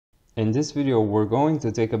In this video, we're going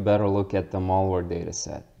to take a better look at the malware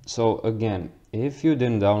dataset. So again, if you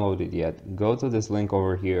didn't download it yet, go to this link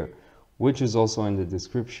over here, which is also in the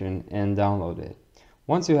description, and download it.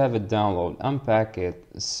 Once you have it download, unpack it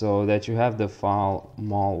so that you have the file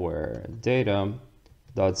malware data.csv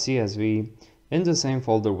in the same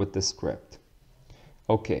folder with the script.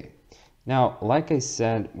 Okay, now like I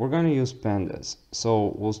said, we're going to use pandas.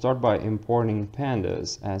 So we'll start by importing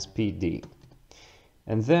pandas as PD.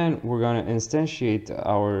 And then we're going to instantiate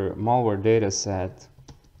our malware dataset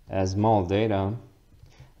as maldata.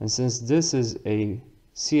 And since this is a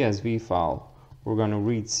CSV file, we're going to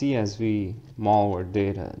read CSV malware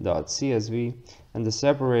data.csv, and the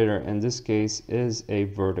separator in this case is a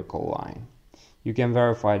vertical line. You can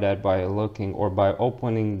verify that by looking or by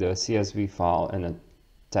opening the CSV file in a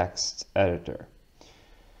text editor.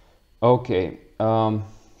 Okay,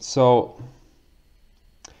 so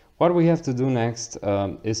what we have to do next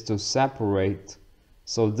is to separate.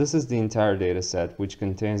 So this is the entire data set, which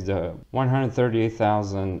contains the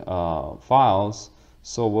 138,000 files.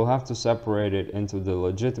 So we'll have to separate it into the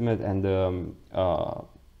legitimate and the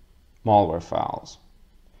malware files.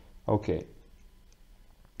 Okay.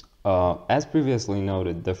 As previously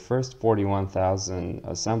noted, the first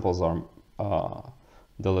 41,000 samples are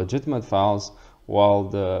the legitimate files, while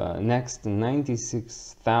the next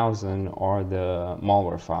 96,000 are the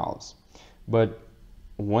malware files. But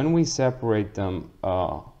when we separate them,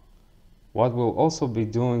 what we'll also be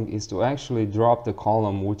doing is to actually drop the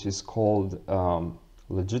column which is called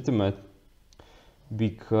legitimate,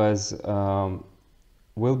 because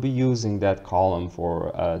we'll be using that column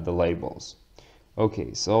for the labels.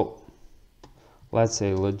 Okay, so let's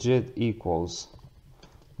say legit equals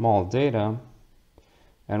maldata,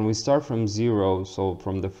 and we start from 0, so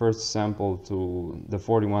from the first sample to the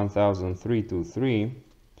 41,323.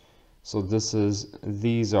 So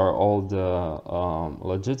these are all the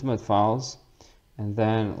legitimate files, and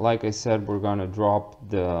then like I said, we're going to drop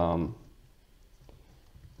the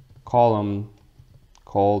column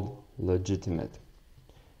called legitimate.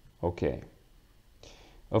 Okay,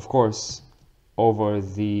 of course, over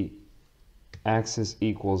the axis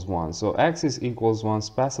equals 1. So axis equals 1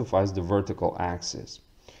 specifies the vertical axis.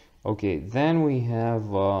 Okay, then we have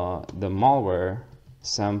the malware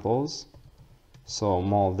samples, so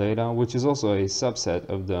maldata, which is also a subset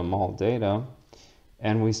of the maldata,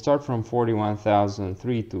 and we start from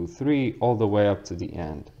 41,323 all the way up to the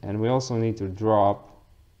end. And we also need to drop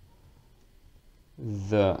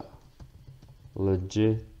the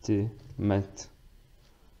legitimate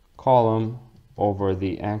column over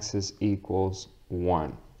the axis equals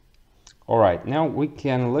 1. Alright, now we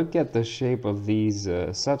can look at the shape of these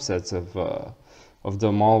subsets of the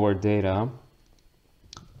malware data,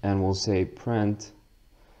 and we'll say print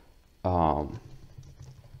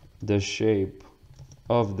the shape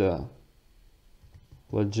of the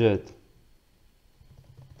legit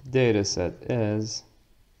dataset is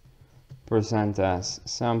 %as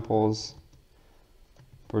samples,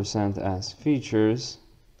 %as features,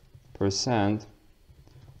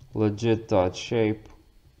 %legit.shape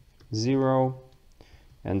 0,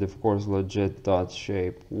 and of course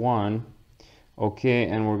legit.shape 1. Okay,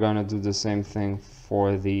 and we're gonna do the same thing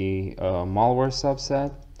for the malware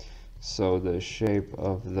subset. So the shape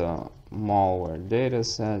of the malware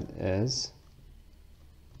dataset is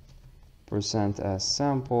 %as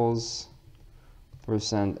samples,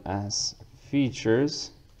 %as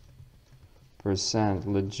features,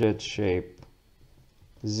 %legit shape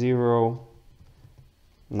 0,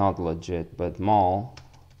 not legit but mal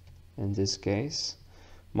in this case,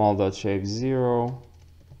 mal.shape 0.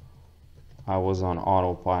 I was on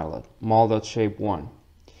autopilot. mal.shape 1.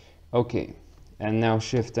 Okay, and now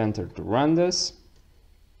shift enter to run this.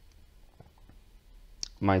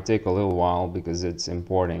 Might take a little while because it's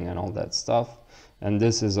importing and all that stuff. And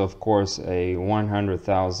this is of course a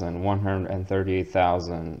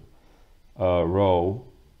 138,000 row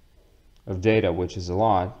of data, which is a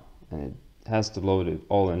lot, and it has to load it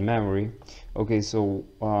all in memory. Okay, so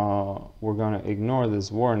we're gonna ignore this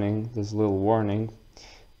warning, this little warning,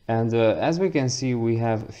 and as we can see, we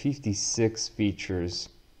have 56 features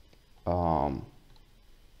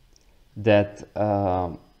that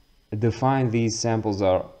define these samples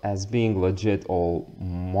as being legit or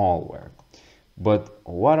malware. But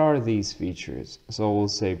what are these features? So we'll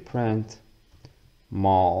say print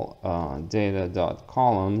mal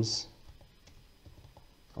data.columns.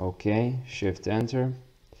 Okay, shift enter.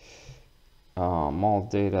 Mal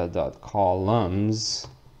data.columns.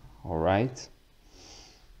 All right.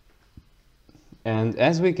 And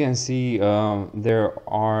as we can see, there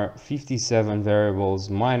are 57 variables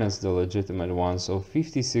minus the legitimate one, so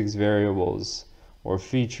 56 variables or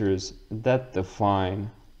features that define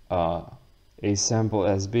a sample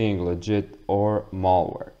as being legit or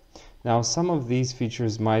malware. Now, some of these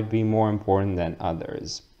features might be more important than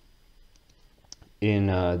others in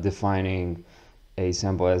defining a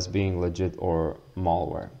sample as being legit or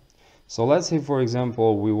malware. So let's say, for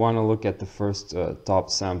example, we want to look at the first top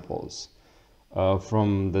samples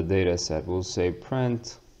from the data set. We'll say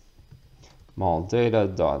print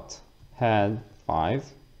maldata.head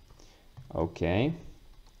 5. Okay.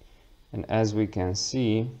 And as we can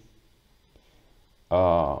see,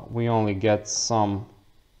 we only get some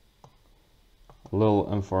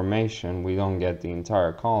little information. We don't get the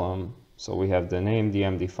entire column. So we have the name, the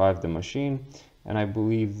MD5, the machine, and I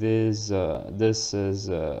believe these are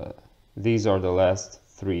the last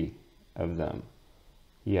three of them.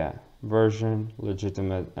 Yeah, version,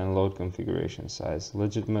 legitimate, and load configuration size.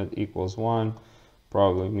 Legitimate equals 1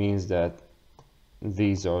 probably means that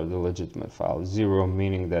these are the legitimate files. 0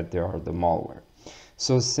 meaning that they are the malware.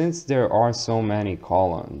 So since there are so many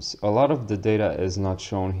columns, a lot of the data is not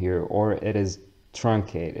shown here, or it is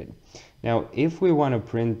truncated. Now, if we want to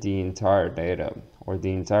print the entire data or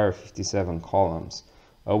the entire 57 columns,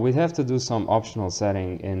 we'd have to do some optional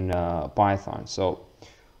setting in Python. So,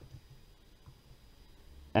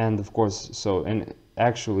 and of course, so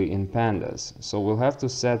actually in pandas. So we'll have to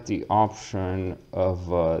set the option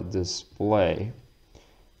of display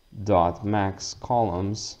dot max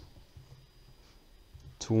columns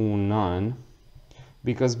to none,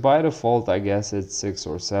 because by default I guess it's 6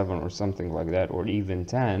 or 7 or something like that, or even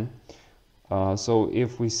 10. So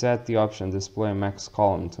if we set the option display max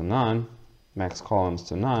columns to none,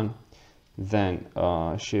 then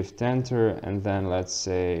shift enter, and then let's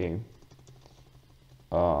say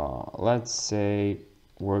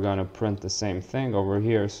we're gonna print the same thing over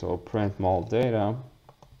here. So print mol data,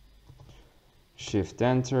 shift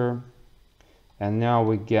enter, and now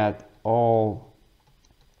we get all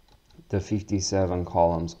the 57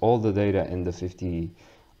 columns, all the data in the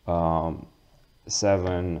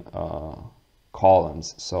 57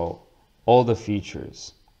 columns, so all the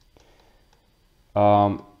features.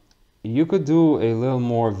 You could do a little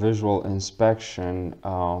more visual inspection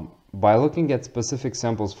by looking at specific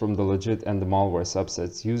samples from the legit and the malware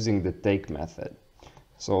subsets using the take method.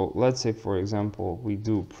 So let's say, for example, we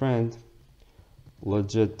do print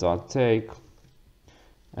legit.take,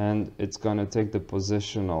 and it's going to take the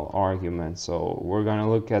positional argument. So we're going to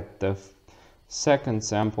look at the second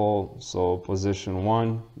sample, so position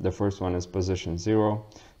 1, the first one is position 0.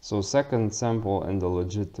 So second sample in the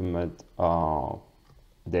legitimate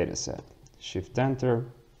data set. Shift enter,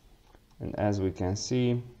 and as we can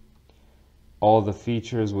see, all the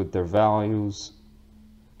features with their values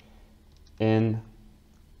in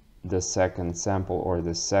the second sample or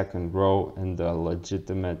the second row in the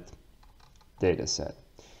legitimate data set.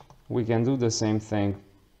 We can do the same thing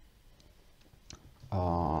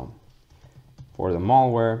for the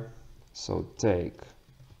malware. So take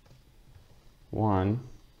 1,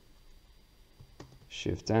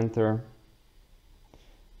 shift enter,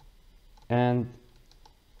 and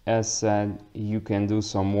as said, you can do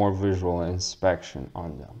some more visual inspection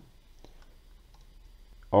on them.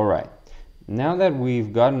 Alright, now that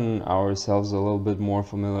we've gotten ourselves a little bit more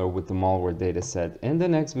familiar with the malware dataset, in the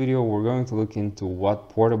next video we're going to look into what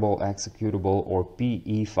portable executable or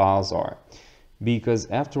PE files are, because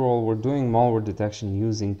after all we're doing malware detection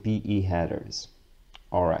using PE headers.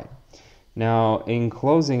 Alright, now in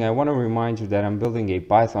closing, I want to remind you that I'm building a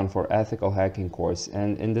Python for ethical hacking course,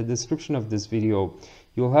 and in the description of this video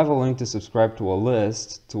you'll have a link to subscribe to a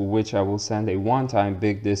list to which I will send a one-time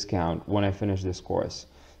big discount when I finish this course.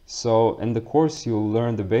 So in the course you'll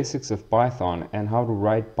learn the basics of Python and how to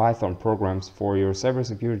write Python programs for your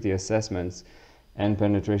cybersecurity assessments and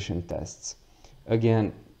penetration tests.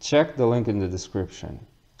 Again, check the link in the description.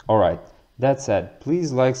 Alright, that said,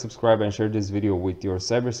 please like, subscribe, and share this video with your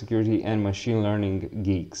cybersecurity and machine learning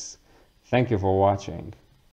geeks. Thank you for watching.